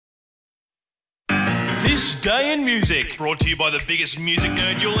This Day in Music, brought to you by the biggest music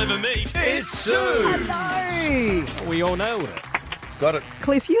nerd you'll ever meet. It's Sue. Hello. We all nailed it. Got it.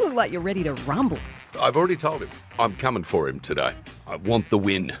 Cliff, you look like you're ready to rumble. I've already told him. I'm coming for him today. I want the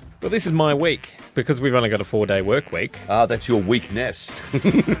win. Well, this is my week, because we've only got a 4-day work week. Ah, that's your weakness.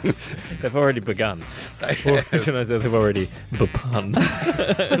 They've already begun. They've already begun. I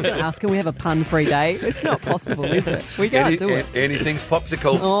was going to ask, can we have a pun-free day? It's not possible, is it? We can't do it. Anything's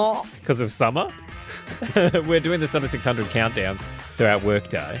popsicle. Oh, Because of summer. We're doing the Summer 600 countdown throughout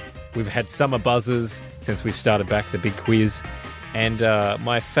workday. We've had summer buzzers since we've started back the big quiz. And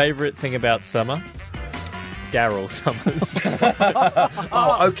my favourite thing about summer, Daryl Summers.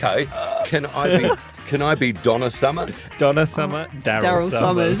 Oh, okay. Can I be Donna Summer? Donna Summer, Daryl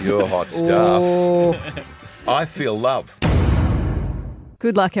Summers. You're hot stuff. oh. I feel love.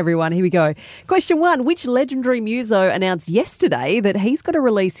 Good luck, everyone. Here we go. Question 1. Which legendary muso announced yesterday that he's got to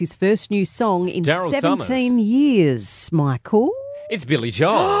release his first new song in Daryl 17 Summers. years? Michael? It's Billy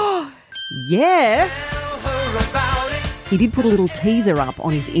Joel. Yeah. He did put a little teaser up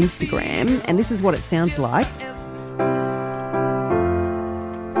on his Instagram, and this is what it sounds like.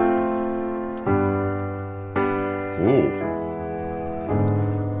 Ooh.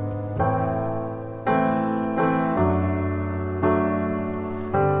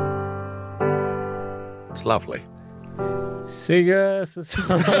 It's lovely. Sing us a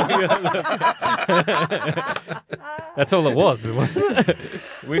song. That's all it was.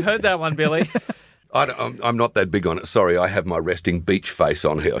 We heard that one, Billy. I'm not that big on it. Sorry, I have my resting beach face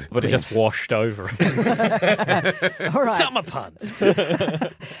on here. But it just washed over. All right. Summer puns.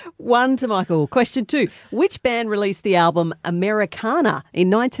 1 to Michael. Question 2. Which band released the album Americana in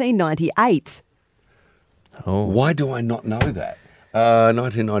 1998? Why do I not know that?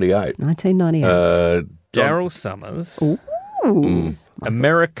 1998. 1998. Daryl Summers. Ooh.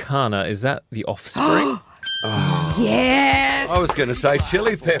 Americana, is that The Offspring? Yes. I was going to say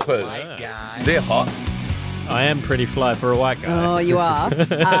Chili Peppers. They're hot. I am pretty fly for a white guy. Oh, you are.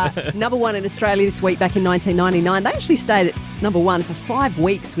 Number 1 in Australia this week back in 1999. They actually stayed at number 1 for 5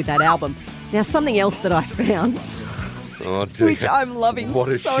 weeks with that album. Now, something else that I found, Oh, dear. which I'm loving What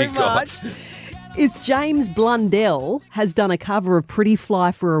has so she much, got? is James Blundell has done a cover of Pretty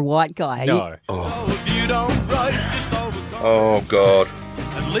Fly for a White Guy. No. If you don't write, just overcome. Oh, God.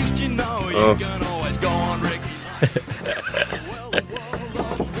 At least you know you can always go on Rick.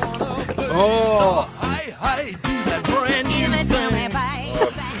 Oh, Hey, do that brand new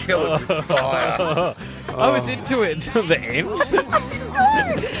thing. kill it with fire. I was into it until the end.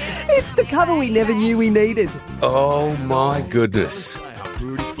 It's the cover we never knew we needed. Oh, my goodness.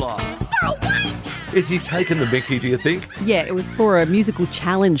 Pretty fly. Is he taking the mickey, do you think? Yeah, it was for a musical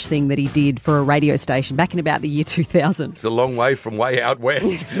challenge thing that he did for a radio station back in about the year 2000. It's a long way from way out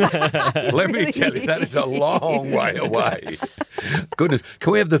west. Let me really tell you, that is a is. long way away. Goodness.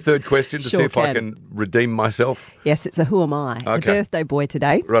 Can we have the third question to Sure see if I can. can redeem myself? Yes, it's a Who Am I? It's a Okay. birthday boy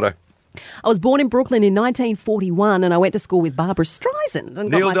today. Righto. I was born in Brooklyn in 1941 and I went to school with Barbara Streisand.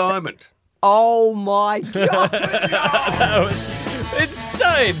 And got Neil my Diamond. Oh, my God. That was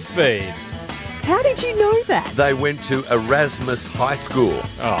insane speed. How did you know that? They went to Erasmus High School.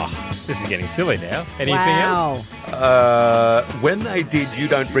 Oh, this is getting silly now. Anything else? Wow. When they did You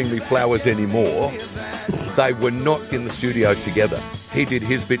Don't Bring Me Flowers Anymore, they were not in the studio together. He did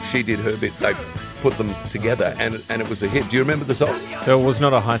his bit, she did her bit. They put them together and it was a hit. Do you remember the song? So it was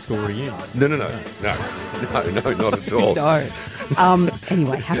not a high school reunion. No, not at all. No.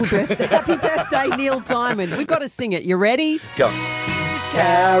 Anyway, happy birthday, Neil Diamond. We've got to sing it. You ready? Go.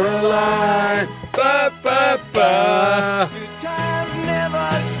 Caroline, ba ba ba. Times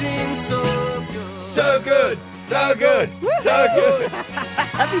never seem so good. So good, so good, so good.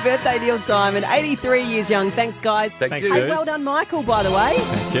 Happy birthday, Neil Diamond. 83 years young. Thanks, guys. Thank Thanks, you. Sue. Hey, well done, Michael, by the way.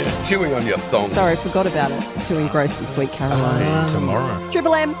 Yeah. Chewing on your thong. Sorry, forgot about it. Too engrossed in Sweet Caroline. Tomorrow.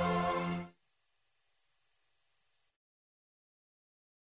 Triple M.